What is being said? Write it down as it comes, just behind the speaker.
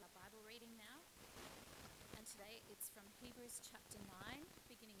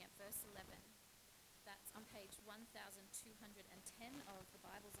page 1210 of the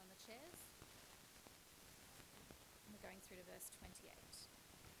Bibles on the chairs. And we're going through to verse 28.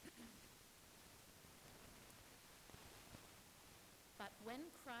 But when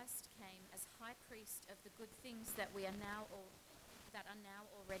Christ came as high priest of the good things that are now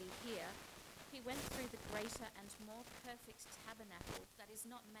already here, he went through the greater and more perfect tabernacle that is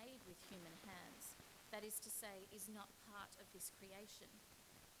not made with human hands, that is to say, is not part of this creation.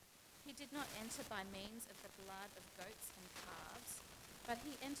 He did not enter by means of the blood of goats and calves, but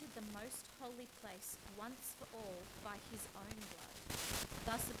he entered the most holy place once for all by his own blood,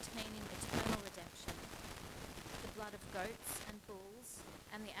 thus obtaining eternal redemption. The blood of goats and bulls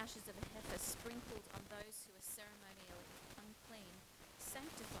and the ashes of a heifer sprinkled on those who are ceremonially unclean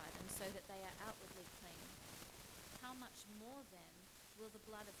sanctify them so that they are outwardly clean. How much more then will the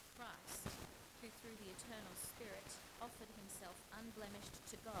blood of Christ, who through the eternal Spirit offered himself unblemished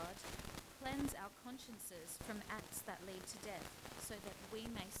to God, cleanse our consciences from acts that lead to death, so that we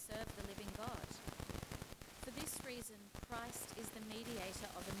may serve the living God? For this reason, Christ is the mediator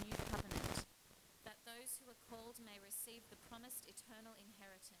of a new covenant, that those who are called may receive the promised eternal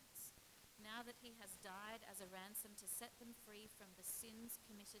inheritance, now that he has died as a ransom to set them free from the sins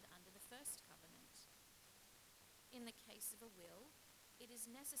committed under the first covenant. In the case of a will, it is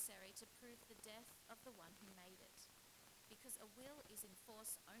necessary to prove the death of the one who made it, because a will is in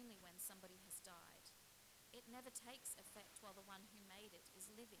force only when somebody has died. It never takes effect while the one who made it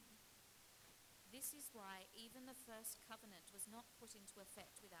is living. This is why even the first covenant was not put into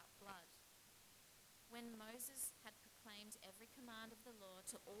effect without blood. When Moses had proclaimed every command of the law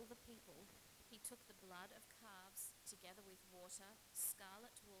to all the people, he took the blood of calves, together with water,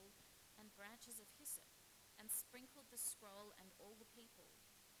 scarlet wool, and branches of hyssop, and sprinkled the scroll and all the people.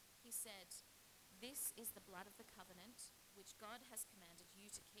 He said, "This is the blood of the covenant, which God has commanded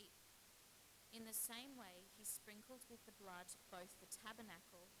you to keep." In the same way, he sprinkled with the blood both the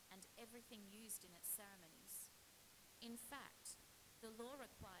tabernacle and everything used in its ceremonies. In fact, the law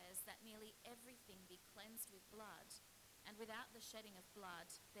requires that nearly everything be cleansed with blood, and without the shedding of blood,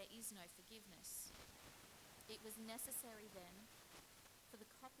 there is no forgiveness. It was necessary then for the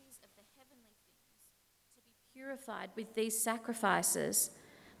copies of the heavenly things to be purified with these sacrifices,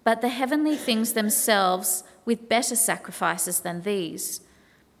 but the heavenly things themselves with better sacrifices than these.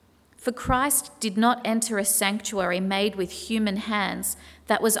 For Christ did not enter a sanctuary made with human hands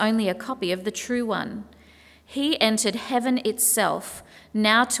that was only a copy of the true one. He entered heaven itself,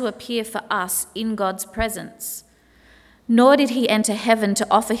 now to appear for us in God's presence. Nor did he enter heaven to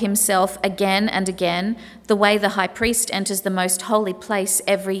offer himself again and again, the way the high priest enters the most holy place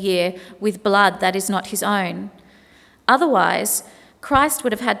every year with blood that is not his own. Otherwise, Christ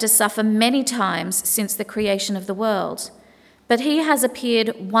would have had to suffer many times since the creation of the world. But he has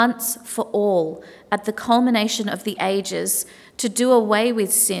appeared once for all at the culmination of the ages to do away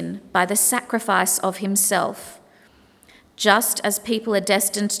with sin by the sacrifice of himself. Just as people are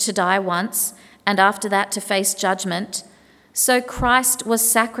destined to die once and after that to face judgment, so Christ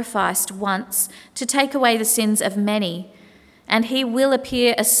was sacrificed once to take away the sins of many, and he will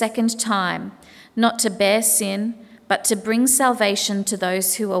appear a second time, not to bear sin, but to bring salvation to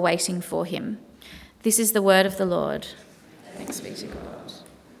those who are waiting for him. This is the word of the Lord. Thanks be to God.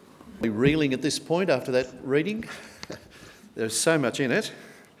 We're reeling at this point after that reading. There's so much in it.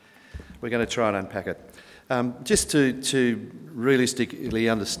 We're going to try and unpack it. Just to realistically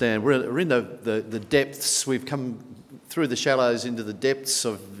understand, we're in the depths. We've come through the shallows into the depths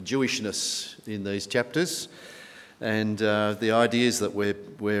of Jewishness in these chapters. And the ideas that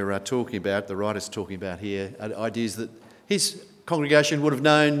we're talking about, the writer's talking about here, are ideas that his congregation would have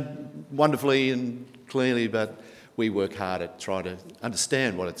known wonderfully and clearly, but we work hard at trying to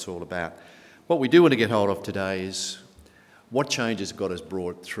understand what it's all about. What we do want to get hold of today is what changes God has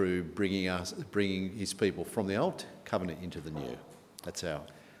brought through bringing his people from the old covenant into the new. That's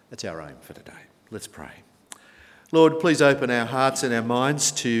our aim for today. Let's pray. Lord, please open our hearts and our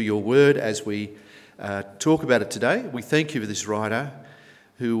minds to your word as we talk about it today. We thank you for this writer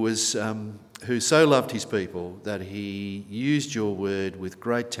who so loved his people that he used your word with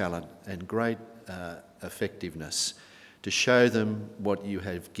great talent and great effectiveness to show them what you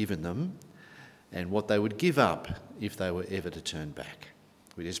have given them and what they would give up if they were ever to turn back.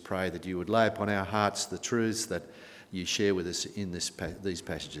 We just pray that you would lay upon our hearts the truths that you share with us in these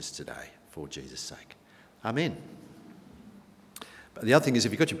passages today, for Jesus' sake. Amen. But the other thing is,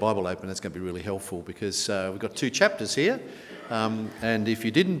 if you've got your Bible open, that's going to be really helpful because we've got 2 chapters here. And if you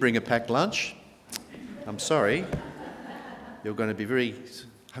didn't bring a packed lunch, I'm sorry, you're going to be very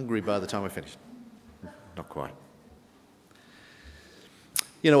hungry by the time I finish. Not quite.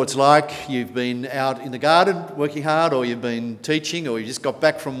 You know, it's like you've been out in the garden working hard, or you've been teaching, or you just got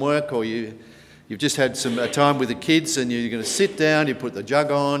back from work, or you've just had some time with the kids, and you're going to sit down, you put the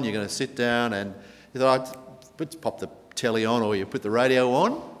jug on, you're going to sit down, and you thought, let's pop the telly on, or you put the radio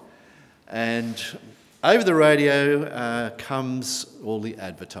on, and over the radio comes all the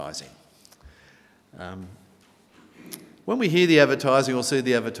advertising. When we hear the advertising or see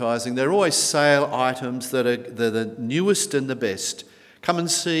the advertising, they're always sale items that are the newest and the best. Come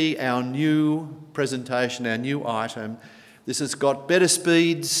and see our new presentation, our new item. This has got better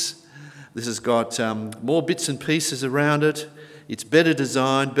speeds. This has got more bits and pieces around it. It's better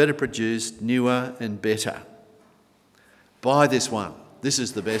designed, better produced, newer and better. Buy this one. This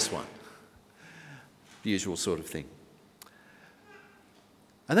is the best one. The usual sort of thing.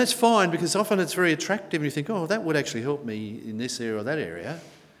 And that's fine, because often it's very attractive and you think, oh, that would actually help me in this area or that area.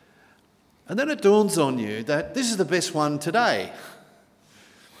 And then it dawns on you that this is the best one today.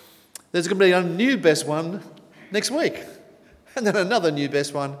 There's going to be a new best one next week, and then another new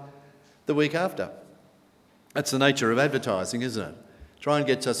best one the week after. That's the nature of advertising, isn't it? Try and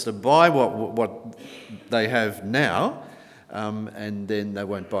get us to buy what they have now, and then they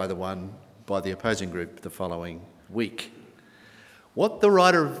won't buy the one by the opposing group the following week. What the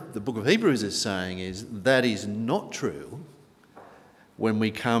writer of the book of Hebrews is saying is that is not true when we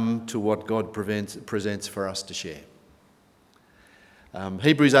come to what God presents for us to share.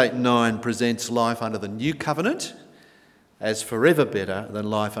 Hebrews 8:9 presents life under the new covenant as forever better than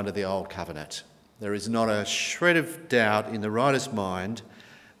life under the old covenant. There is not a shred of doubt in the writer's mind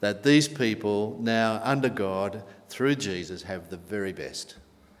that these people now under God through Jesus have the very best.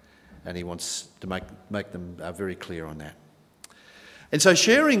 And he wants to make them very clear on that. And so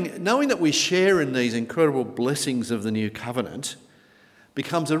knowing that we share in these incredible blessings of the new covenant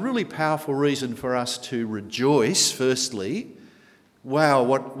becomes a really powerful reason for us to rejoice, firstly. Wow,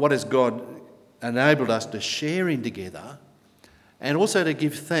 what has God enabled us to share in together, and also to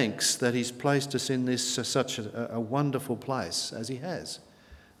give thanks that he's placed us in this such a wonderful place as he has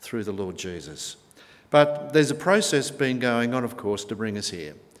through the Lord Jesus. But there's a process been going on, of course, to bring us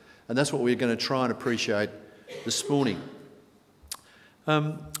here, and that's what we're going to try and appreciate this morning.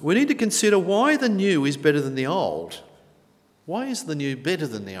 We need to consider why the new is better than the old. Why is the new better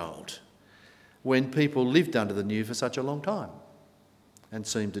than the old when people lived under the new for such a long time and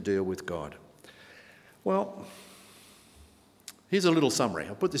seem to deal with God? Well, here's a little summary.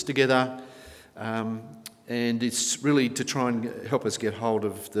 I'll put this together, and it's really to try and help us get hold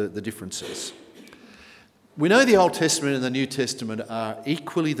of the differences. We know the Old Testament and the New Testament are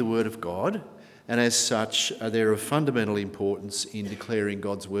equally the Word of God, and as such, they're of fundamental importance in declaring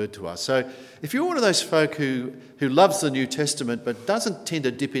God's Word to us. So if you're one of those folk who loves the New Testament but doesn't tend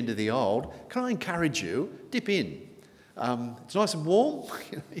to dip into the Old, can I encourage you, dip in. It's nice and warm.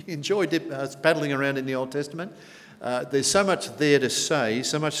 You enjoy paddling around in the Old Testament. There's so much there to say,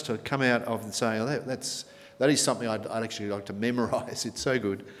 so much to come out of and say, oh, that is something I'd actually like to memorise. It's so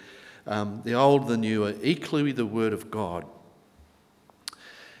good. The old, the new are equally the Word of God.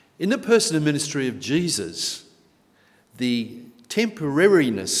 In the person and ministry of Jesus, the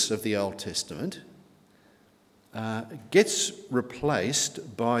temporariness of the Old Testament gets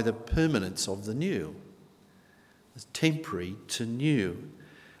replaced by the permanence of the new. It's temporary to new.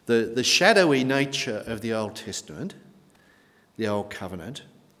 The shadowy nature of the Old Testament, the Old Covenant,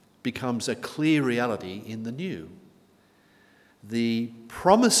 becomes a clear reality in the new. The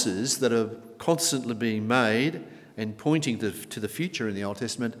promises that are constantly being made and pointing to the future in the Old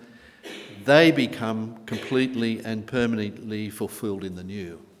Testament, they become completely and permanently fulfilled in the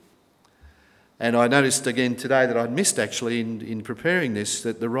new. And I noticed again today that I'd missed actually in preparing this,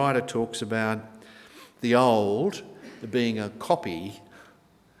 that the writer talks about the old being a copy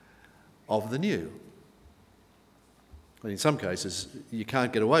of the new. And in some cases, you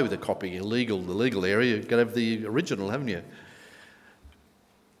can't get away with a copy. The legal area, you've got to have the original, haven't you?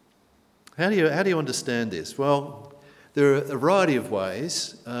 How do you understand this? Well, there are a variety of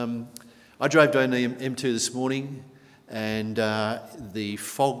ways. I drove down the M2 this morning, and the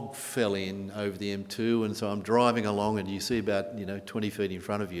fog fell in over the M2, and so I'm driving along, and you see about 20 feet in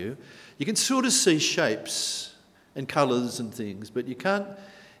front of you. You can sort of see shapes and colours and things, but you can't.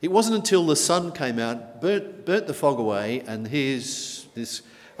 It wasn't until the sun came out, burnt the fog away, and here's this.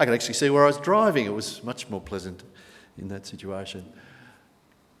 I could actually see where I was driving. It was much more pleasant in that situation.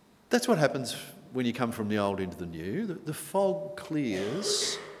 That's what happens when you come from the old into the new. The fog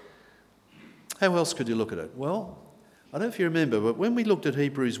clears. How else could you look at it? Well, I don't know if you remember, but when we looked at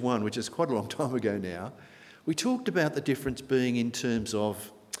Hebrews 1, which is quite a long time ago now, we talked about the difference being in terms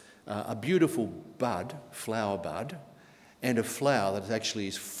of a beautiful bud, flower bud, and a flower that actually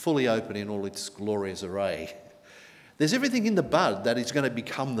is fully open in all its glorious array. There's everything in the bud that is going to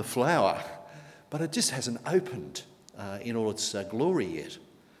become the flower, but it just hasn't opened in all its glory yet.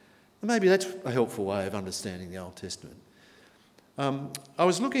 And maybe that's a helpful way of understanding the Old Testament. I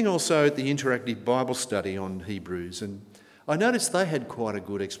was looking also at the interactive Bible study on Hebrews, and I noticed they had quite a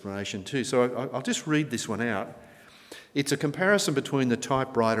good explanation too. So I'll just read this one out. It's a comparison between the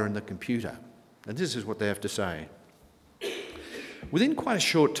typewriter and the computer. And this is what they have to say. Within quite a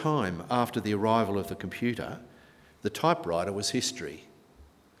short time after the arrival of the computer, the typewriter was history.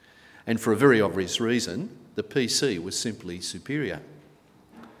 And for a very obvious reason, the PC was simply superior.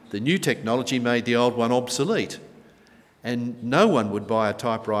 The new technology made the old one obsolete. And no one would buy a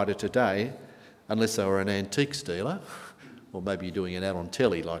typewriter today unless they were an antiques dealer, or maybe you're doing it out on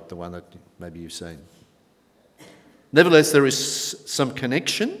telly like the one that maybe you've seen. Nevertheless, there is some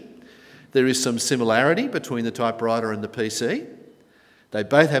connection. There is some similarity between the typewriter and the PC. They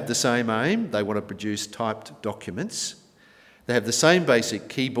both have the same aim. They want to produce typed documents. They have the same basic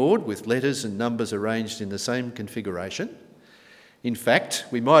keyboard with letters and numbers arranged in the same configuration. In fact,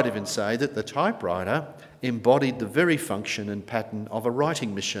 we might even say that the typewriter embodied the very function and pattern of a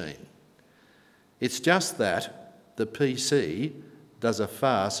writing machine. It's just that the PC does a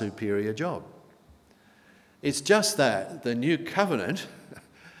far superior job. It's just that the new covenant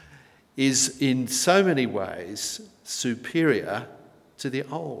is in so many ways superior to the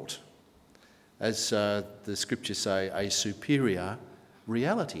old. As the scriptures say, a superior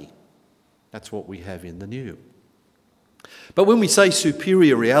reality. That's what we have in the new. But when we say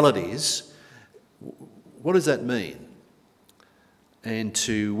superior realities, what does that mean? And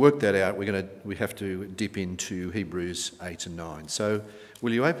to work that out, we have to dip into Hebrews 8 and 9. So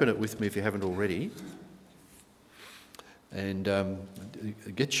will you open it with me if you haven't already? And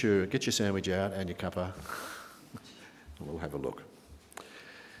get your sandwich out and your cuppa. We'll have a look.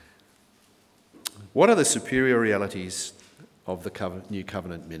 What are the superior realities of the new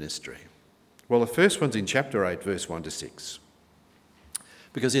covenant ministry? Well, the first one's in chapter 8, verse 1 to 6.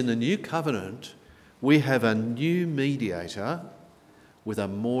 Because in the new covenant, we have a new mediator with a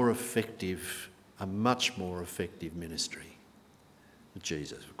much more effective ministry.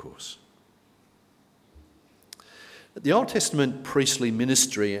 Jesus, of course. The Old Testament priestly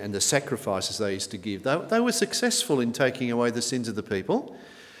ministry and the sacrifices they used to give, they were successful in taking away the sins of the people,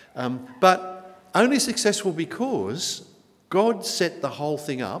 but only successful because God set the whole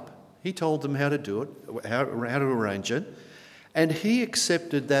thing up. He told them how to do it, how to arrange it, and he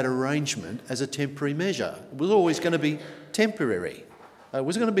accepted that arrangement as a temporary measure. It was always going to be temporary. It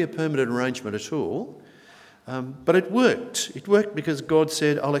wasn't going to be a permanent arrangement at all, but it worked. It worked because God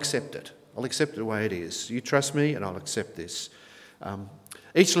said, I'll accept it. I'll accept it the way it is. You trust me and I'll accept this.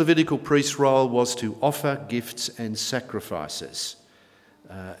 Each Levitical priest's role was to offer gifts and sacrifices.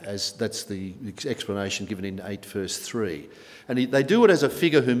 As that's the explanation given in 8 verse 3. And they do it as a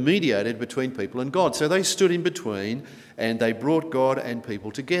figure who mediated between people and God. So they stood in between and they brought God and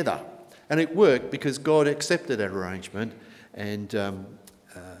people together. And it worked because God accepted that arrangement.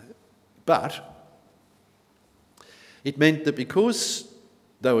 But it meant that because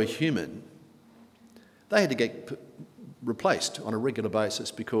they were human, they had to get replaced on a regular basis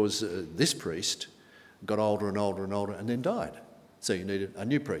because this priest got older and older and older and then died. So you needed a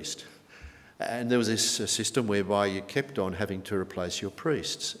new priest. And there was this system whereby you kept on having to replace your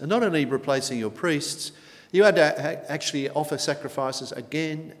priests. And not only replacing your priests, you had to actually offer sacrifices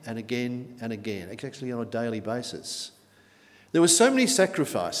again and again and again, actually on a daily basis. There were so many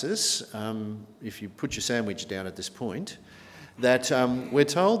sacrifices, if you put your sandwich down at this point, that we're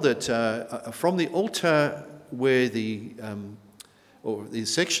told that from the altar where or the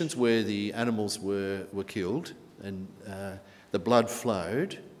sections where the animals were killed and the blood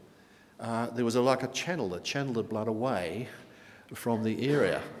flowed, there was like a channel that channeled the blood away from the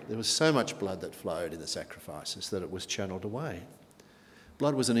area. There was so much blood that flowed in the sacrifices that it was channeled away.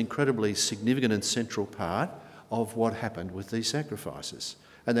 Blood was an incredibly significant and central part of what happened with these sacrifices.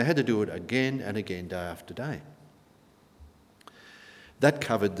 And they had to do it again and again, day after day. That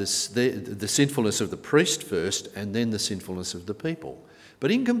covered the sinfulness of the priest first and then the sinfulness of the people.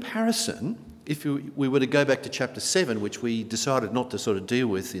 But in comparison, if we were to go back to chapter 7, which we decided not to sort of deal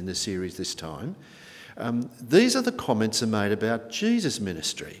with in the series this time, these are the comments that are made about Jesus'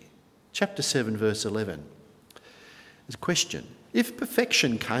 ministry. Chapter 7, verse 11. There's a question. If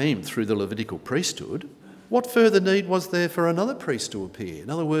perfection came through the Levitical priesthood, what further need was there for another priest to appear? In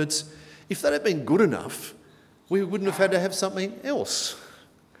other words, if that had been good enough, we wouldn't have had to have something else.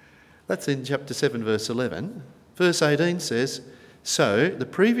 That's in chapter 7, verse 11. Verse 18 says, so the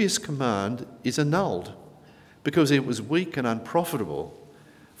previous command is annulled because it was weak and unprofitable,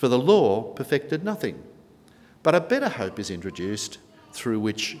 for the law perfected nothing. But a better hope is introduced through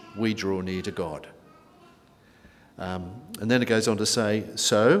which we draw near to God. And then it goes on to say,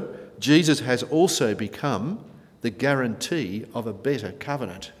 so Jesus has also become the guarantee of a better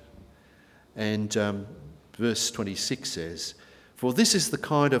covenant. And verse 26 says, for this is the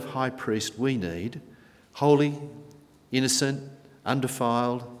kind of high priest we need, holy, innocent,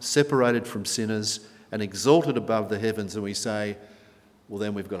 undefiled, separated from sinners, and exalted above the heavens. And we say, well,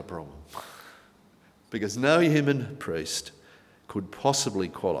 then we've got a problem. Because no human priest could possibly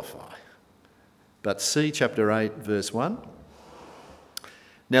qualify. But see chapter 8, verse 1.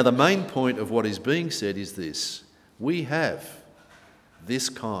 Now the main point of what is being said is this. We have this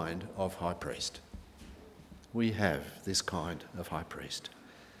kind of high priest. We have this kind of high priest.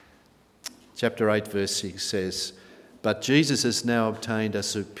 Chapter 8, verse 6 says, but Jesus has now obtained a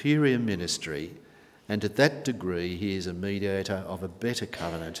superior ministry, and to that degree he is a mediator of a better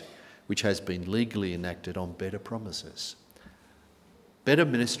covenant, which has been legally enacted on better promises. Better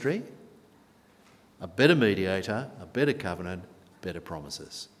ministry, a better mediator, a better covenant, better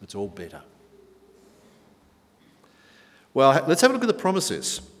promises. It's all better. Well, let's have a look at the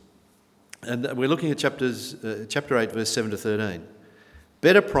promises. And we're looking at chapter 8, verse 7 to 13.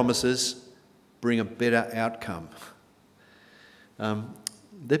 Better promises bring a better outcome.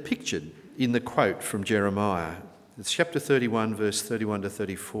 They're pictured in the quote from Jeremiah. It's chapter 31, verse 31 to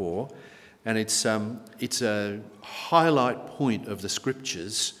 34. And it's a highlight point of the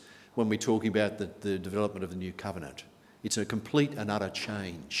scriptures when we're talking about the development of the new covenant. It's a complete and utter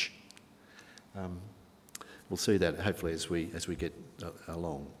change. We'll see that hopefully as we get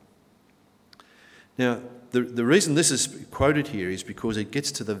along. Now, the reason this is quoted here is because it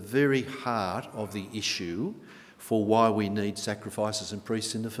gets to the very heart of the issue for why we need sacrifices and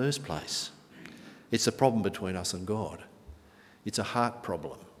priests in the first place. It's a problem between us and God. It's a heart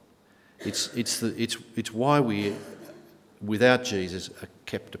problem. It's why we, without Jesus, are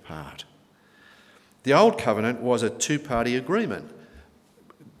kept apart. The old covenant was a two-party agreement.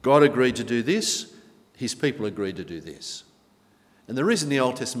 God agreed to do this, his people agreed to do this. And the reason the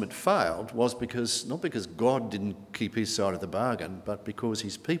Old Testament failed was not because God didn't keep his side of the bargain, but because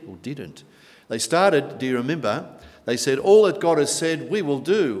his people didn't. They started, do you remember? They said, all that God has said, we will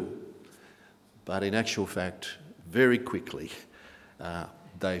do. But in actual fact, very quickly,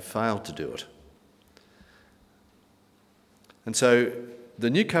 they failed to do it. And so the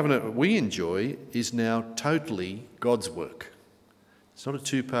new covenant we enjoy is now totally God's work. It's not a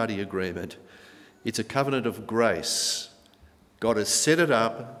two-party agreement. It's a covenant of grace. God has set it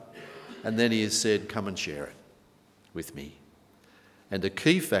up, and then he has said, come and share it with me. And the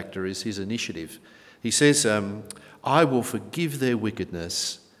key factor is his initiative. He says, I will forgive their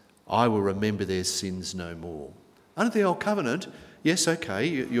wickedness. I will remember their sins no more. Under the old covenant, yes,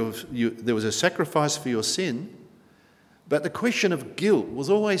 okay, there was a sacrifice for your sin, but the question of guilt was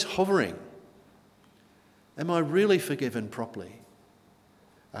always hovering. Am I really forgiven properly?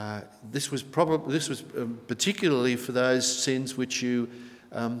 This was particularly for those sins which you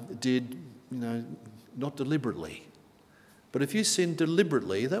did, not deliberately. But if you sinned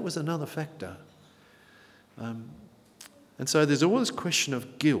deliberately, that was another factor. And so there's always a question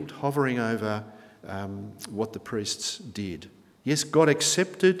of guilt hovering over what the priests did. Yes, God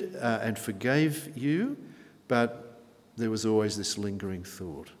accepted and forgave you, but there was always this lingering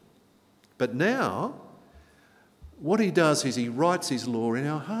thought. But now, what he does is he writes his law in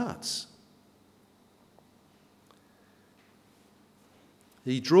our hearts.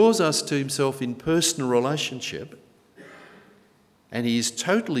 He draws us to himself in personal relationship, and he has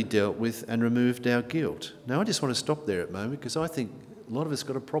totally dealt with and removed our guilt. Now, I just want to stop there at the moment because I think a lot of us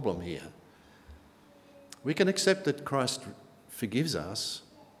got a problem here. We can accept that Christ forgives us,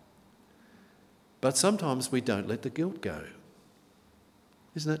 but sometimes we don't let the guilt go.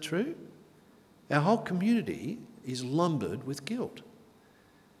 Isn't that true? Our whole community is lumbered with guilt.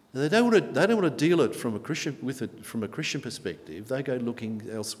 And they don't want to deal it from a Christian perspective. They go looking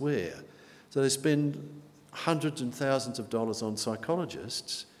elsewhere. So they spend hundreds and thousands of dollars on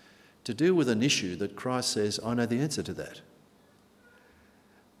psychologists to deal with an issue that Christ says, I know the answer to that.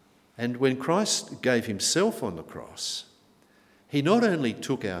 And when Christ gave himself on the cross, he not only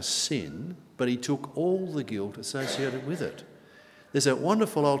took our sin, but he took all the guilt associated with it. There's that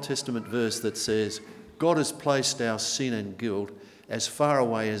wonderful Old Testament verse that says, God has placed our sin and guilt as far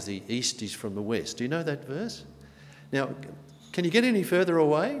away as the east is from the west. Do you know that verse? Now, can you get any further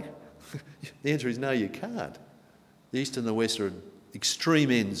away? The answer is no, you can't. The east and the west are extreme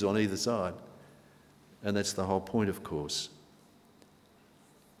ends on either side. And that's the whole point, of course.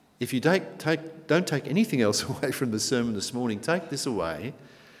 if you don't take anything else away from the sermon this morning, take this away.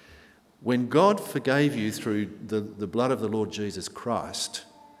 When God forgave you through the blood of the Lord Jesus Christ,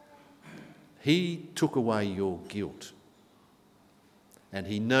 he took away your guilt, and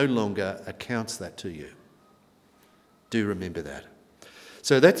he no longer accounts that to you. Do remember that.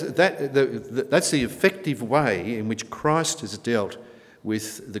 So that's the effective way in which Christ has dealt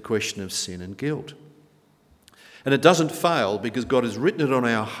with the question of sin and guilt. And it doesn't fail because God has written it on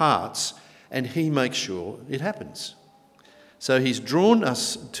our hearts and he makes sure it happens. So he's drawn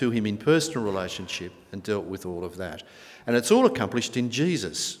us to him in personal relationship and dealt with all of that. And it's all accomplished in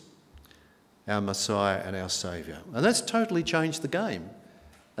Jesus, our Messiah and our Saviour. And that's totally changed the game.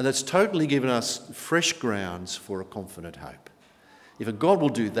 And that's totally given us fresh grounds for a confident hope. If a God will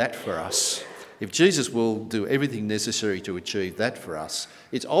do that for us, if Jesus will do everything necessary to achieve that for us,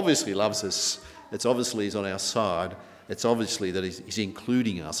 it obviously loves us, it's obviously he's on our side, it's obviously that he's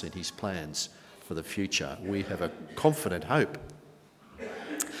including us in his plans for the future. We have a confident hope.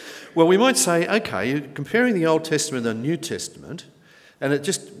 Well, we might say, okay, comparing the Old Testament and the New Testament, and it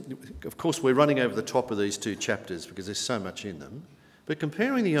just, of course, we're running over the top of these two chapters because there's so much in them, but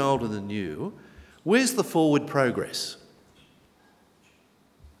comparing the Old and the New, where's the forward progress?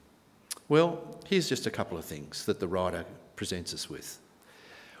 Well, here's just a couple of things that the writer presents us with.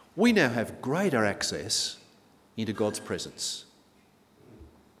 We now have greater access into God's presence.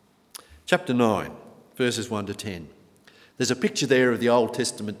 Chapter 9, verses 1 to 10. There's a picture there of the Old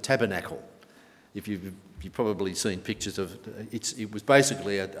Testament tabernacle. If you've probably seen pictures of it, it was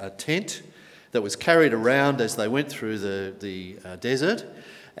basically a tent that was carried around as they went through the desert,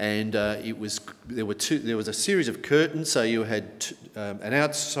 and there was a series of curtains. So you had an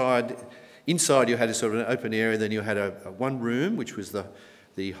outside. Inside you had a sort of an open area, then you had a one room, which was the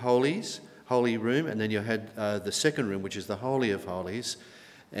holy room, and then you had the second room, which is the Holy of Holies.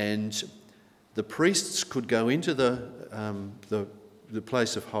 And the priests could go into the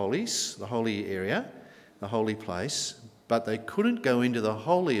place of holies, the holy area, the holy place, but they couldn't go into the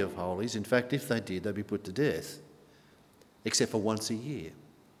Holy of Holies. In fact, if they did, they'd be put to death, except for once a year.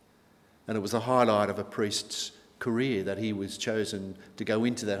 And it was the highlight of a priest's career that he was chosen to go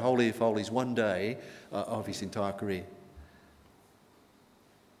into that Holy of Holies one day of his entire career.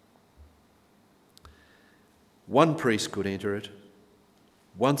 One priest could enter it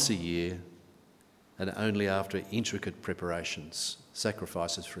once a year and only after intricate preparations,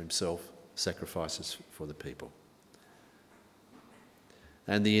 sacrifices for himself, sacrifices for the people.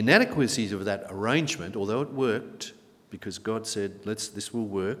 And the inadequacies of that arrangement, although it worked, because God said, this will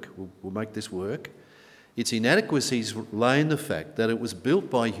work, we'll make this work, its inadequacies lay in the fact that it was built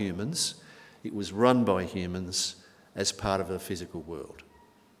by humans, it was run by humans as part of a physical world.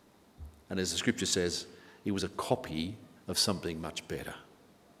 And as the scripture says, it was a copy of something much better.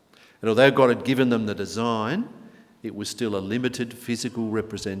 And although God had given them the design, it was still a limited physical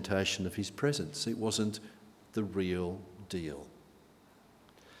representation of his presence. It wasn't the real deal.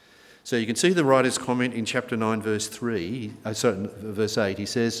 So you can see the writer's comment in chapter 9, verse 8. He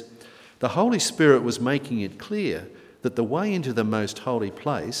says, "The Holy Spirit was making it clear that the way into the most holy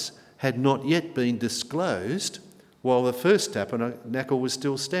place had not yet been disclosed while the first tabernacle was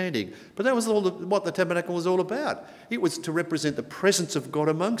still standing." But that was what the tabernacle was all about. It was to represent the presence of God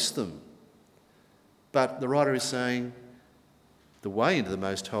amongst them. But the writer is saying the way into the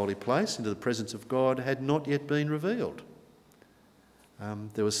most holy place, into the presence of God, had not yet been revealed.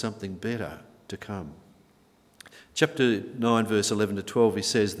 There was something better to come. Chapter 9, verse 11 to 12, he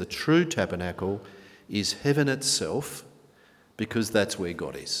says, "The true tabernacle is heaven itself, because that's where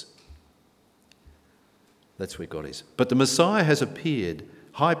God is." That's where God is. "But the Messiah has appeared,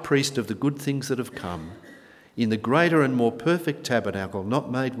 high priest of the good things that have come, in the greater and more perfect tabernacle,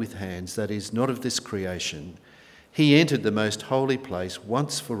 not made with hands, that is, not of this creation. He entered the most holy place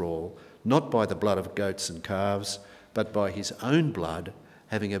once for all, not by the blood of goats and calves, but by his own blood,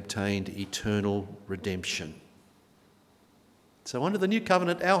 having obtained eternal redemption." So under the new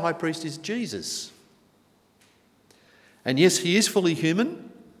covenant, our high priest is Jesus. And yes, he is fully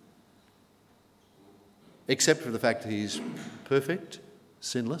human, except for the fact that he's perfect,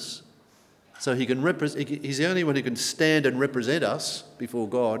 sinless. So he's the only one who can stand and represent us before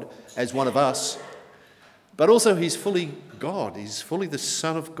God as one of us. But also he's fully God. He's fully the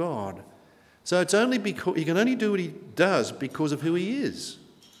Son of God. So it's only because he can only do what he does because of who he is.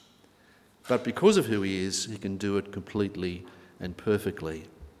 But because of who he is, he can do it completely and perfectly.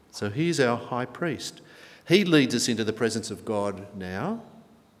 So he's our high priest. He leads us into the presence of God now,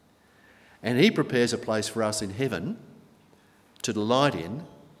 and he prepares a place for us in heaven to delight in,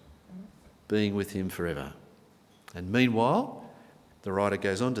 being with him forever. And meanwhile, the writer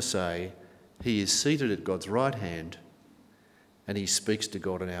goes on to say, he is seated at God's right hand and he speaks to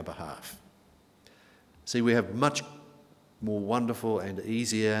God on our behalf. See, we have much more wonderful and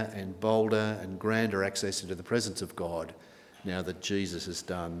easier and bolder and grander access into the presence of God now that Jesus has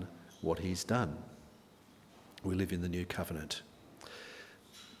done what he's done. We live in the new covenant.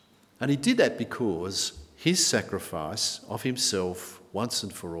 And he did that because his sacrifice of himself once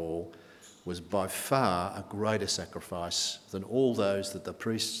and for all was by far a greater sacrifice than all those that the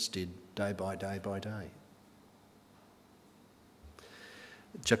priests did day by day by day.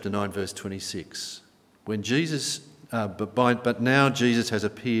 Chapter 9, verse 26. But now Jesus has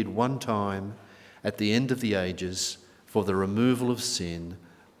appeared one time at the end of the ages for the removal of sin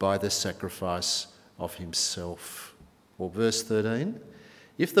by the sacrifice of himself. Or verse 13.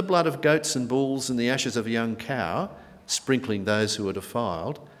 If the blood of goats and bulls and the ashes of a young cow, sprinkling those who are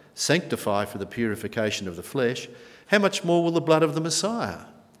defiled, sanctify for the purification of the flesh, how much more will the blood of the Messiah,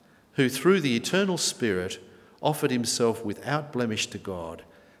 who through the eternal Spirit offered himself without blemish to God,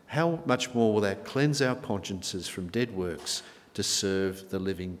 how much more will that cleanse our consciences from dead works to serve the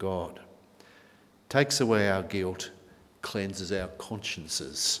living God? Takes away our guilt, cleanses our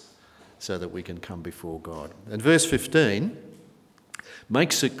consciences so that we can come before God. And verse 15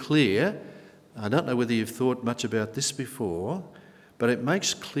 makes it clear, I don't know whether you've thought much about this before, but it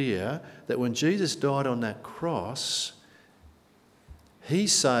makes clear that when Jesus died on that cross, he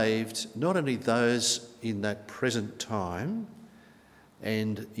saved not only those in that present time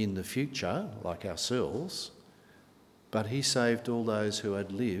and in the future, like ourselves, but he saved all those who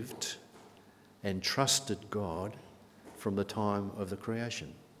had lived and trusted God from the time of the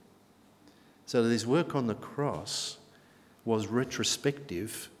creation. So that his work on the cross was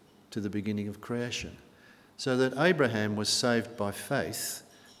retrospective to the beginning of creation. So that Abraham was saved by faith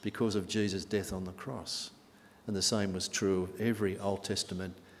because of Jesus' death on the cross. And the same was true of every Old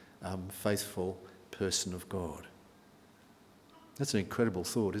Testament faithful person of God. That's an incredible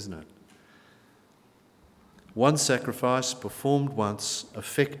thought, isn't it? One sacrifice performed once,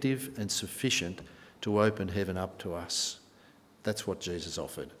 effective and sufficient to open heaven up to us. That's what Jesus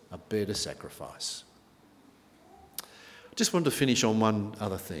offered, a better sacrifice. I just wanted to finish on one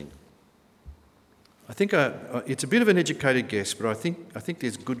other thing. I think it's a bit of an educated guess, but I think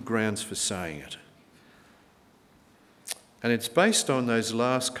there's good grounds for saying it. And it's based on those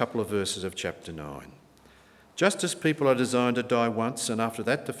last couple of verses of chapter 9. Just as people are designed to die once and after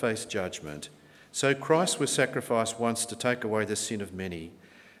that to face judgment, so Christ was sacrificed once to take away the sin of many,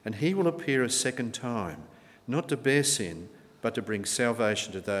 and he will appear a second time, not to bear sin, but to bring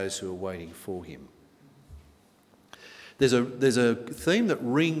salvation to those who are waiting for him. There's a theme that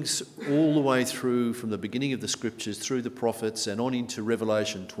rings all the way through from the beginning of the scriptures, through the prophets and on into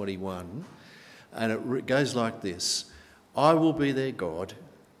Revelation 21, and it goes like this: I will be their God,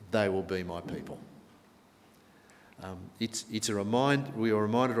 they will be my people. It's a reminder. We are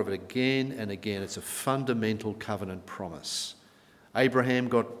reminded of it again and again. It's a fundamental covenant promise. Abraham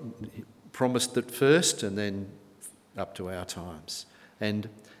got promised it first, and then up to our times. And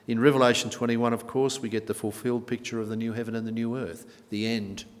in Revelation 21, of course, we get the fulfilled picture of the new heaven and the new earth, the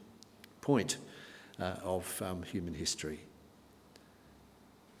end point of human history.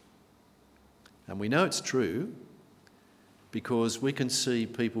 And we know it's true because we can see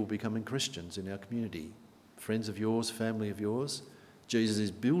people becoming Christians in our community. Friends of yours, family of yours. Jesus is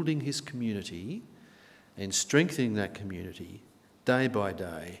building his community and strengthening that community day by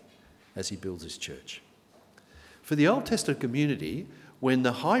day as he builds his church. For the Old Testament community, when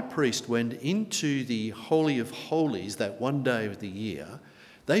the high priest went into the Holy of Holies that one day of the year,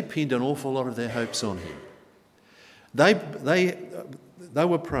 they pinned an awful lot of their hopes on him. They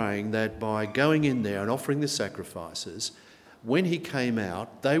were praying that by going in there and offering the sacrifices, when he came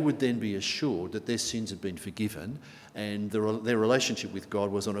out, they would then be assured that their sins had been forgiven and their relationship with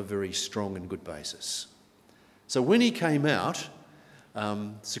God was on a very strong and good basis. So when he came out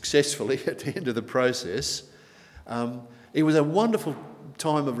successfully at the end of the process, it was a wonderful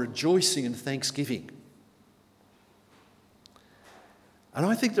time of rejoicing and thanksgiving. And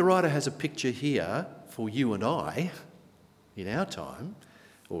I think the writer has a picture here for you and I in our time,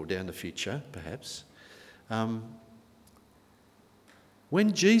 or down the future perhaps.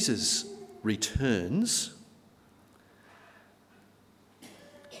 When Jesus returns,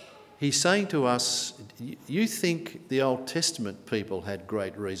 he's saying to us, you think the Old Testament people had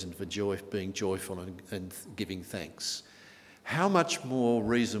great reason for being joyful and giving thanks. How much more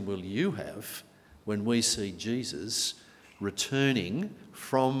reason will you have when we see Jesus returning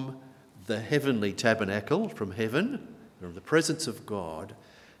from the heavenly tabernacle, from heaven, from the presence of God,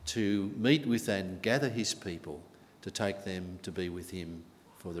 to meet with and gather his people to take them to be with him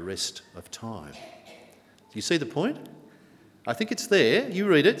for the rest of time. Do you see the point? I think it's there. You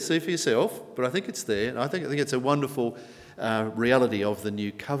read it, see for yourself, but I think it's there. And I think it's a wonderful reality of the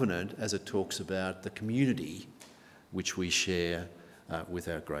new covenant as it talks about the community which we share with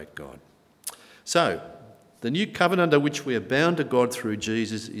our great God. So, the new covenant under which we are bound to God through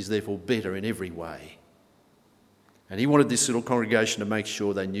Jesus is therefore better in every way. And he wanted this little congregation to make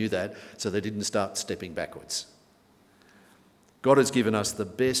sure they knew that so they didn't start stepping backwards. God has given us the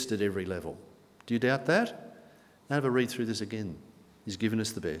best at every level. Do you doubt that? Have a read through this again. He's given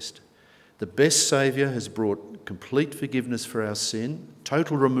us the best. The best Saviour has brought complete forgiveness for our sin,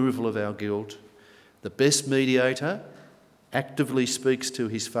 total removal of our guilt. The best mediator actively speaks to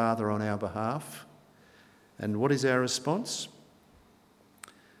his Father on our behalf. And what is our response?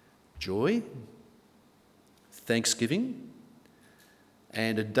 Joy, thanksgiving,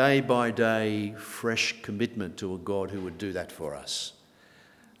 and a day-by-day fresh commitment to a God who would do that for us.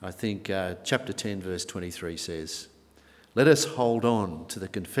 I think chapter 10, verse 23 says, "Let us hold on to the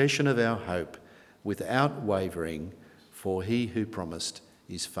confession of our hope without wavering, for he who promised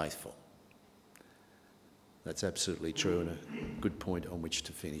is faithful." That's absolutely true and a good point on which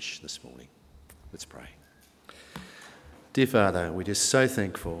to finish this morning. Let's pray. Dear Father, we're just so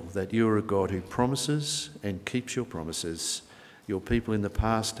thankful that you're a God who promises and keeps your promises. Your people in the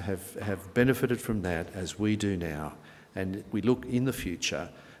past have benefited from that as we do now, and we look in the future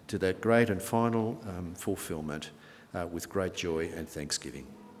to that great and final fulfilment with great joy and thanksgiving.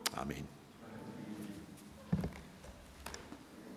 Amen.